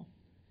inescapable.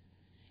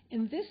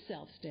 In this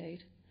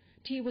self-state,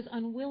 T was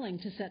unwilling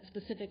to set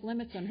specific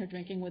limits on her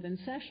drinking within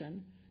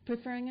session,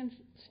 preferring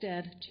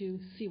instead to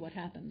see what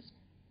happens.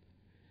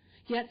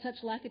 Yet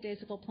such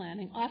lackadaisical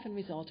planning often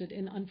resulted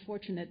in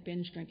unfortunate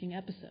binge drinking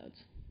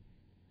episodes.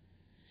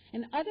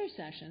 In other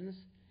sessions,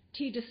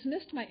 T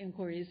dismissed my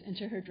inquiries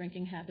into her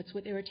drinking habits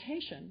with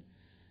irritation,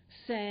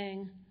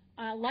 saying,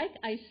 like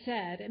I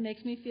said, it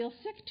makes me feel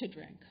sick to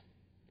drink,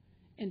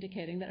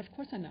 indicating that, of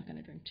course, I'm not going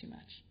to drink too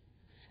much.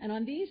 And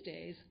on these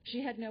days,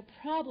 she had no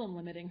problem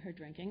limiting her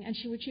drinking, and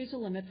she would choose a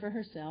limit for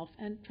herself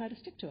and try to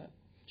stick to it.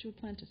 She would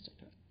plan to stick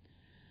to it.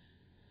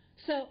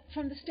 So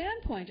from the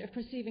standpoint of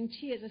perceiving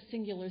T as a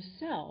singular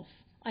self,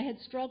 I had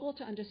struggled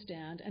to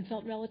understand and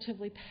felt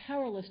relatively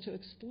powerless to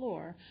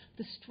explore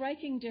the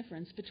striking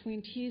difference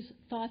between T's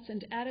thoughts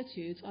and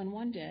attitudes on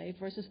one day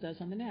versus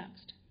those on the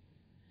next.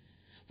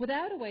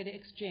 Without a way to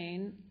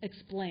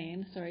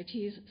explain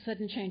T's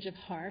sudden change of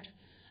heart,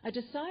 I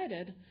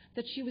decided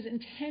that she was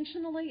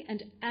intentionally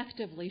and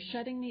actively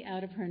shutting me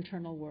out of her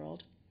internal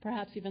world,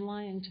 perhaps even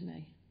lying to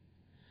me.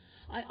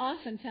 I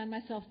often found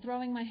myself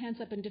throwing my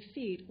hands up in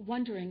defeat,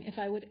 wondering if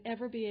I would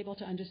ever be able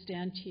to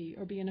understand T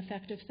or be an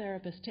effective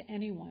therapist to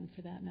anyone,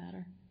 for that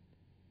matter.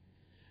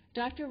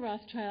 Dr.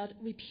 Rothschild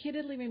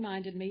repeatedly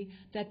reminded me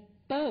that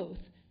both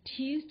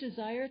T's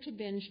desire to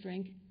binge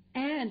drink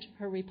and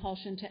her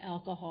repulsion to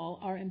alcohol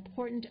are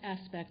important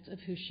aspects of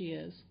who she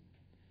is.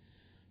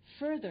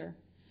 Further,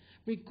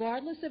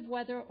 regardless of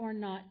whether or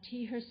not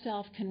T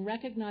herself can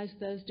recognize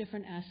those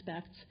different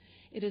aspects,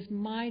 it is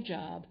my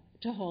job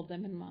to hold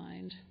them in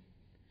mind.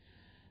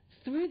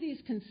 Through these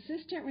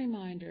consistent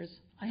reminders,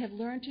 I have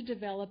learned to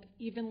develop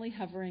evenly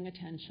hovering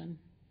attention.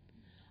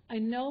 I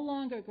no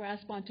longer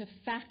grasp onto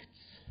facts,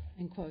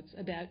 in quotes,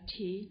 about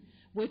T,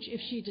 which, if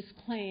she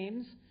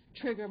disclaims,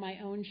 trigger my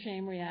own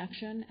shame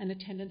reaction and a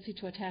tendency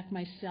to attack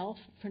myself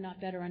for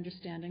not better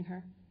understanding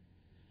her.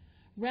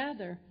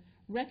 Rather,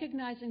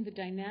 recognizing the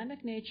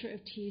dynamic nature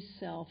of T's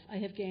self, I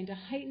have gained a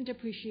heightened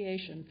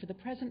appreciation for the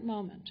present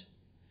moment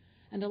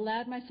and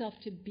allowed myself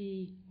to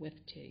be with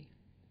T.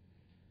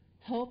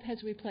 Hope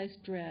has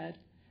replaced dread,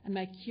 and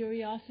my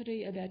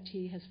curiosity about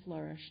tea has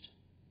flourished.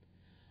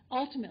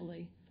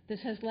 Ultimately,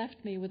 this has left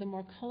me with a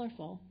more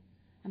colorful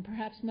and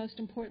perhaps most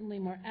importantly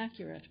more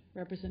accurate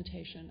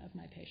representation of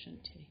my patient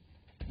T.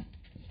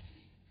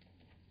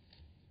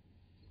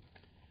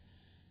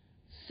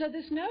 So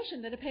this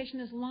notion that a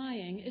patient is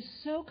lying is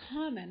so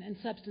common in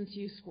substance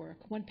use work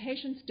when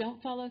patients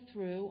don't follow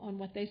through on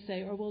what they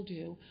say or will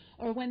do,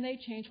 or when they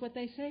change what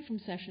they say from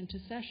session to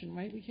session,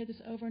 right? We hear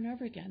this over and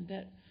over again,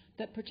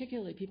 that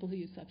particularly people who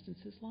use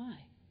substances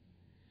lie.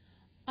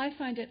 I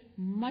find it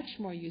much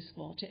more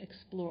useful to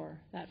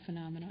explore that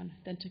phenomenon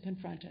than to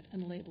confront it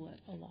and label it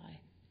a lie.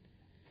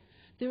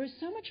 There is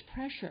so much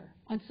pressure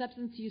on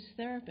substance use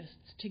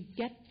therapists to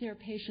get their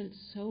patients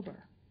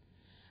sober.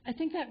 I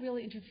think that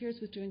really interferes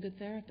with doing good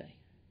therapy.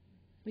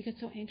 We get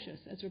so anxious.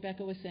 As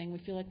Rebecca was saying, we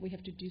feel like we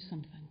have to do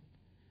something.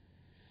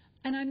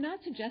 And I'm not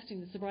suggesting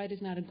that sobriety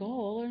is not a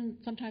goal, or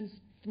sometimes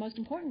the most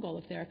important goal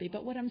of therapy,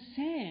 but what I'm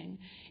saying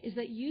is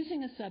that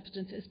using a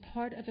substance is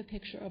part of a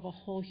picture of a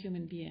whole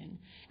human being.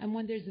 And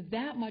when there's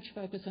that much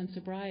focus on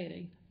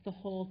sobriety, the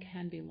whole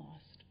can be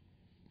lost.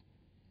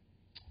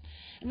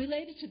 And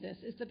related to this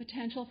is the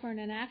potential for an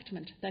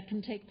enactment that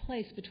can take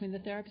place between the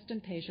therapist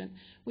and patient,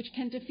 which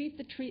can defeat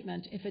the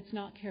treatment if it's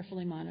not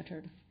carefully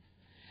monitored.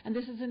 And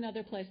this is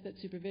another place that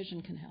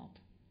supervision can help.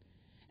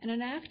 An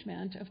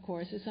enactment, of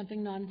course, is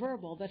something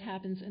nonverbal that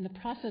happens in the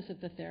process of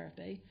the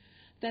therapy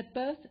that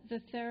both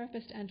the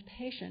therapist and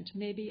patient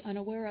may be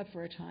unaware of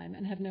for a time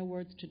and have no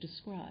words to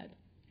describe.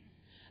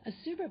 A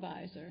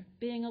supervisor,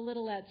 being a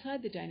little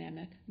outside the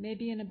dynamic, may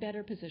be in a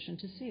better position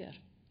to see it.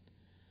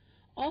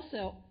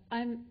 Also,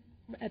 I'm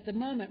at the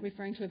moment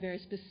referring to a very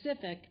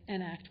specific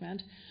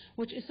enactment,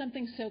 which is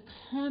something so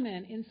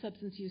common in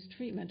substance use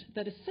treatment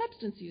that a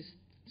substance use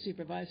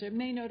supervisor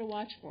may know to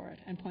watch for it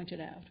and point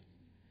it out.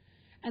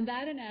 And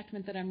that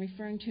enactment that I'm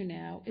referring to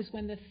now is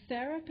when the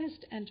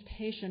therapist and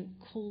patient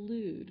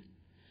collude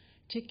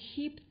to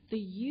keep the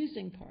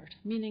using part,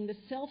 meaning the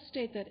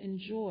self-state that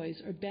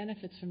enjoys or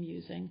benefits from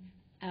using,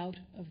 out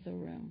of the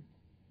room.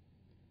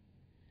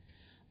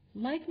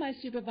 Like my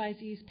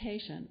supervisee's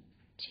patient,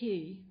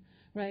 T,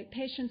 right,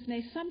 patients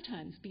may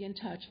sometimes be in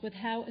touch with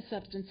how a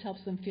substance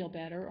helps them feel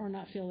better or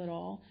not feel at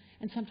all,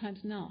 and sometimes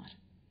not.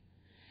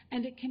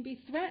 And it can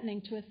be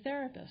threatening to a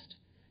therapist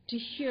to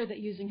hear that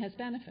using has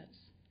benefits,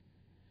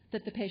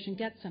 that the patient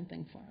gets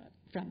something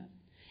from it.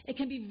 It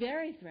can be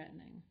very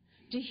threatening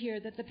to hear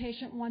that the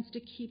patient wants to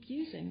keep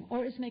using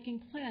or is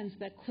making plans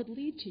that could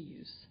lead to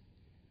use.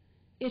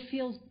 It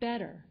feels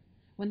better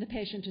when the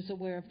patient is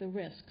aware of the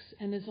risks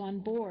and is on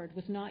board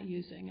with not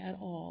using at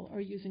all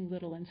or using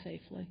little and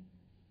safely.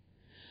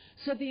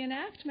 So the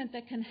enactment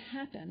that can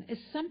happen is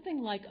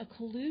something like a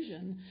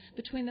collusion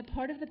between the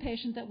part of the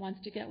patient that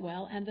wants to get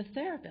well and the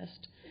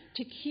therapist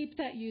to keep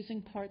that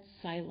using part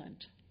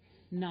silent,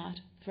 not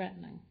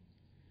threatening.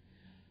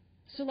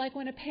 So like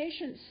when a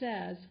patient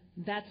says,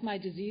 "That's my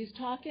disease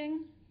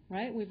talking,"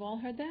 right? We've all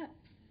heard that.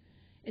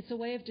 It's a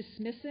way of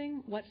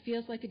dismissing what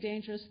feels like a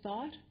dangerous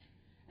thought,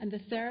 and the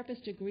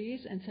therapist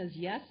agrees and says,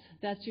 "Yes,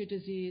 that's your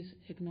disease,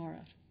 ignore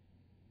it."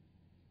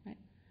 Right?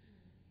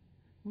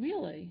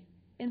 Really,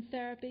 in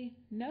therapy,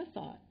 no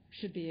thought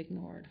should be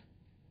ignored.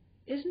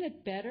 Isn't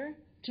it better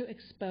to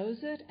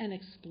expose it and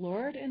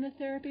explore it in the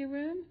therapy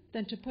room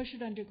than to push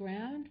it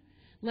underground,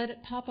 let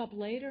it pop up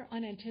later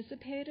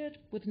unanticipated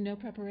with no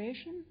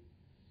preparation?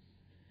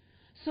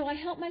 So I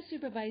help my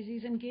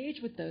supervisees engage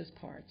with those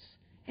parts,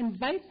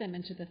 invite them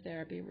into the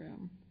therapy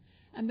room,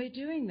 and by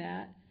doing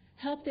that,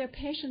 help their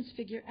patients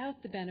figure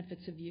out the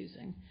benefits of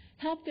using,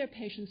 help their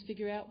patients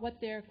figure out what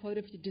their, quote,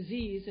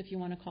 disease, if you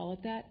want to call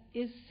it that,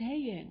 is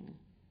saying.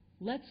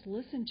 Let's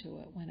listen to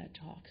it when it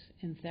talks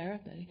in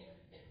therapy.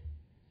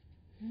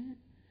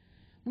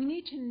 We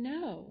need to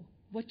know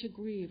what to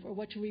grieve or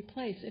what to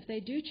replace if they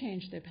do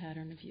change their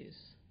pattern of use.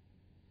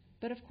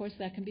 But of course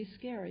that can be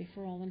scary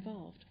for all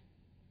involved.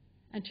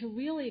 And to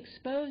really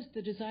expose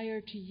the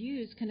desire to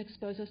use can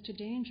expose us to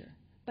danger.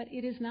 But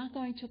it is not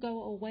going to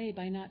go away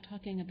by not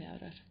talking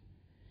about it.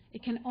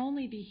 It can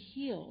only be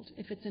healed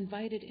if it's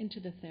invited into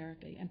the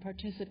therapy and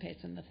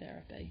participates in the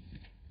therapy.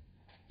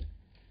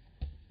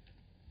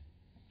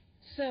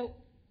 So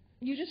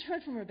you just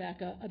heard from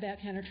Rebecca about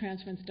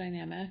countertransference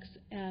dynamics,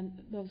 and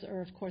those are,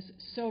 of course,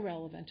 so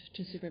relevant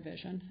to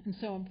supervision and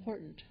so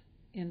important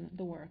in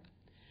the work.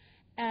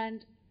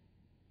 And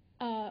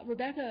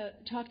Rebecca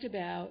talked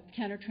about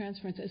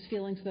countertransference as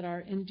feelings that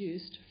are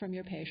induced from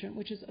your patient,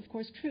 which is, of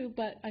course, true,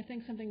 but I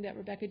think something that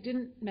Rebecca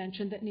didn't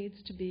mention that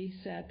needs to be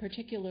said,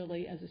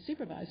 particularly as a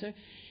supervisor,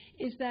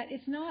 is that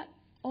it's not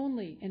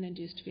only an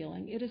induced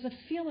feeling. It is a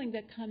feeling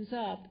that comes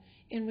up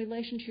in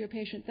relation to your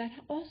patient that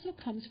also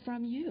comes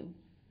from you.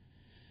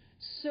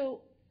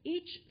 So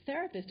each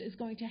therapist is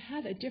going to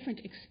have a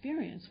different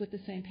experience with the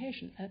same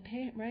patient,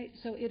 right?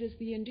 So it is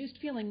the induced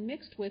feeling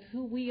mixed with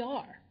who we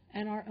are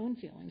and our own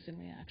feelings and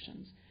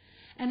reactions.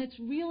 And it's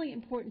really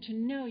important to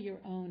know your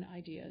own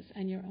ideas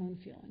and your own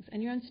feelings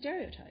and your own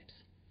stereotypes.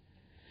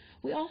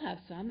 We all have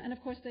some, and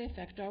of course they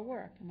affect our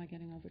work. Am I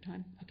getting over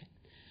time? Okay.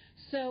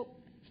 So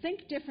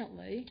think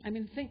differently.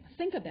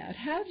 Think about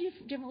how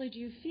differently do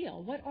you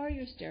feel? What are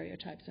your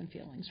stereotypes and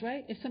feelings,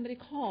 right? If somebody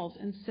calls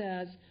and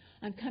says,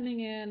 I'm coming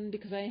in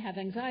because I have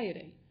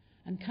anxiety.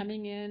 I'm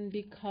coming in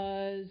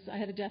because I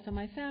had a death in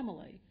my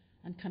family.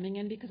 I'm coming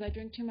in because I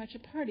drink too much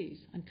at parties.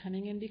 I'm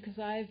coming in because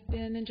I've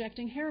been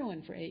injecting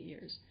heroin for 8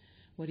 years.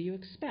 What do you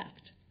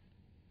expect,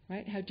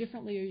 right? How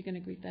differently are you going to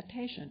greet that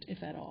patient,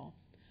 if at all?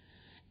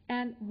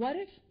 And what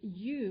if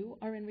you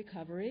are in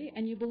recovery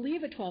and you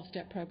believe a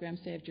 12-step program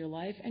saved your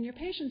life and your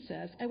patient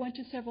says, I went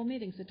to several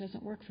meetings, it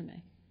doesn't work for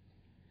me?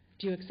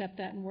 Do you accept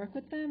that and work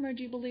with them, or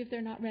do you believe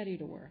they're not ready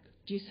to work?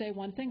 Do you say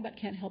one thing but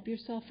can't help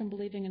yourself from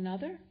believing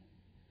another?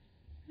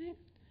 Right?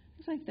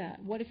 It's like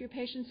that. What if your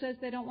patient says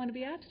they don't want to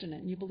be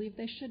abstinent and you believe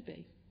they should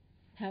be?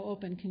 How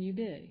open can you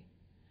be?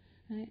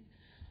 Right?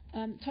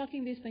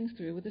 Talking these things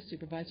through with a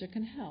supervisor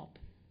can help.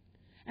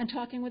 And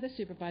talking with a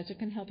supervisor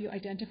can help you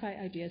identify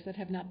ideas that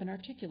have not been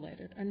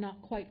articulated or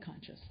not quite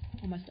conscious.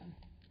 Almost done.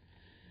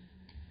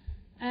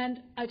 And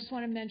I just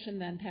want to mention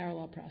then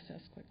parallel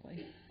process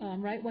quickly.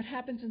 Right? What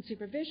happens in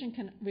supervision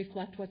can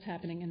reflect what's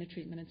happening in the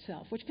treatment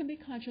itself, which can be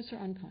conscious or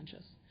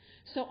unconscious.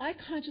 So I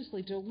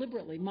consciously,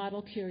 deliberately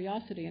model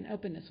curiosity and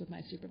openness with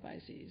my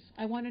supervisees.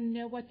 I want to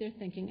know what they're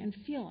thinking and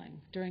feeling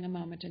during a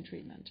moment in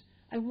treatment.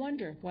 I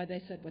wonder why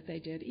they said what they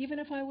did, even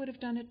if I would have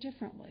done it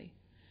differently.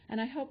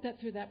 And I hope that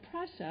through that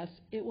process,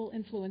 it will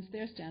influence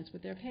their stance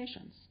with their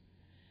patients.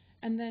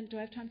 And then, do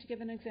I have time to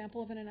give an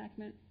example of an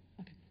enactment?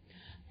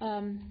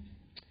 Okay.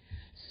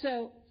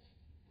 So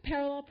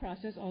parallel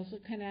process also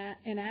can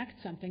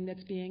enact something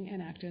that's being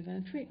enacted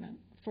in treatment.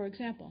 For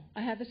example,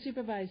 I have a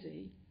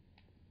supervisee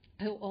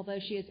who, although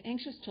she is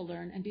anxious to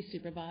learn and be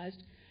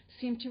supervised,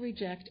 seemed to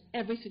reject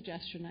every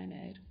suggestion I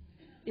made.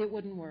 It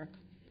wouldn't work.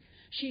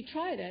 She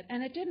tried it,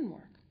 and it didn't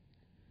work.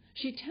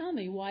 She'd tell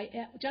me why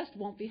it just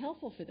won't be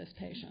helpful for this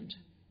patient,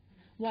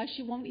 why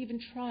she won't even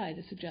try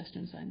the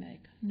suggestions I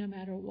make, no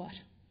matter what,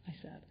 I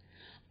said.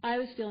 I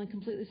was feeling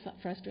completely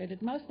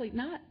frustrated, mostly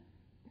not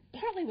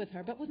partly with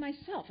her, but with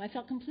myself. I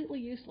felt completely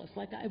useless,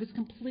 like I was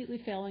completely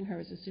failing her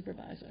as a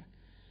supervisor.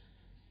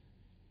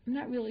 I'm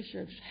not really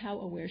sure how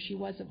aware she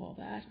was of all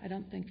that. I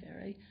don't think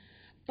very.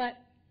 But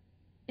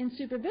in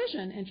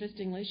supervision,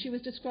 interestingly, she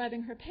was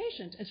describing her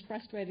patient as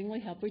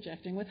frustratingly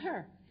help-rejecting with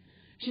her.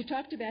 She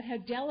talked about how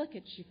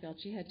delicate she felt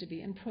she had to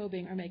be in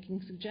probing or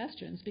making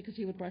suggestions because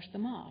he would brush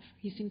them off.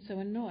 He seemed so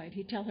annoyed.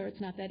 He'd tell her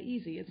it's not that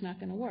easy, it's not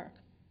going to work.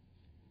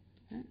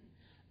 Right?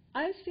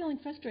 I was feeling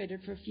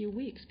frustrated for a few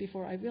weeks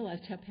before I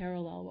realized how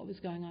parallel what was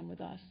going on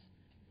with us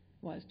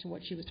was to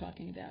what she was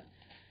talking about.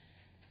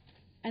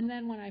 And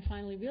then when I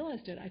finally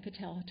realized it, I could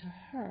tell it to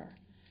her,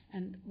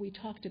 and we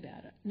talked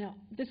about it. Now,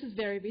 this is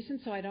very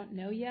recent, so I don't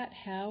know yet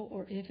how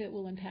or if it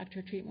will impact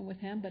her treatment with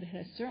him, but it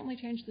has certainly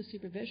changed the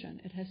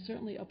supervision. It has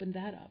certainly opened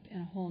that up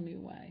in a whole new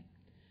way.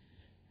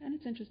 And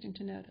it's interesting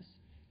to notice.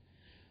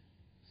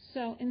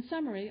 So, in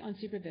summary on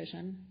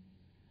supervision,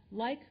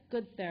 like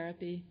good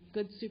therapy,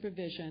 good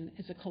supervision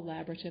is a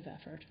collaborative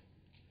effort.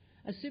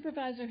 A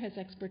supervisor has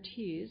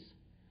expertise,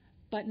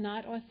 but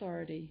not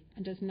authority,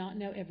 and does not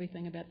know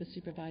everything about the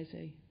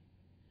supervisee.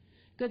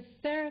 Good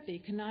therapy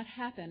cannot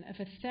happen if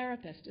a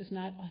therapist is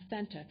not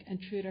authentic and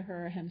true to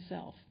her or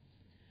himself.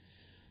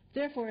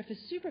 Therefore, if a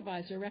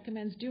supervisor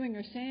recommends doing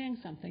or saying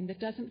something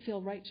that doesn't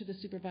feel right to the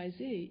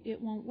supervisee,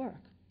 it won't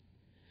work.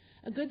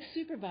 A good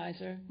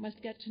supervisor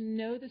must get to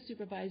know the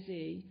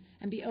supervisee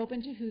and be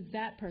open to who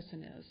that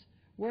person is,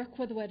 work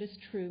with what is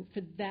true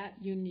for that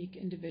unique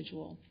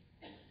individual.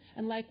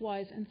 And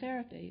likewise in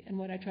therapy, and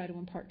what I try to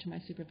impart to my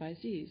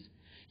supervisees.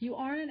 You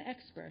are an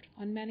expert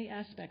on many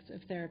aspects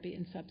of therapy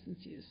and substance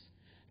use.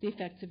 The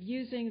effects of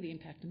using, the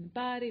impact on the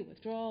body,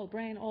 withdrawal,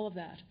 brain, all of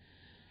that.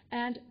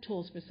 And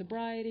tools for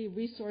sobriety,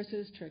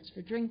 resources, tricks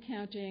for drink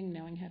counting,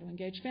 knowing how to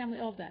engage family,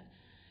 all of that.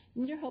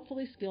 And you're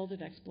hopefully skilled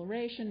at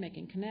exploration,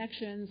 making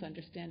connections,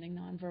 understanding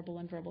nonverbal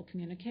and verbal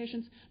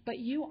communications, but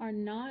you are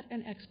not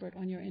an expert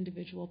on your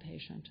individual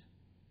patient.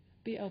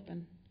 Be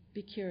open,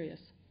 be curious,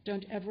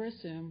 don't ever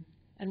assume,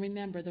 and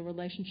remember the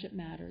relationship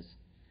matters.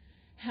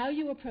 How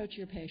you approach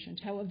your patient,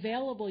 how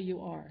available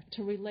you are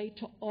to relate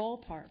to all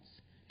parts,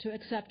 to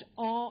accept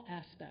all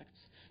aspects,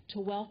 to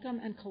welcome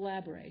and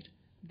collaborate,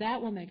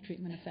 that will make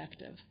treatment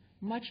effective,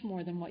 much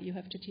more than what you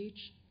have to teach.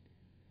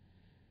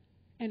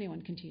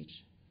 Anyone can teach.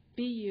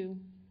 Be you,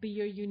 be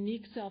your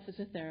unique self as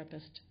a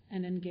therapist,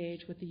 and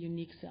engage with the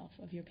unique self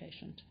of your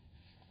patient.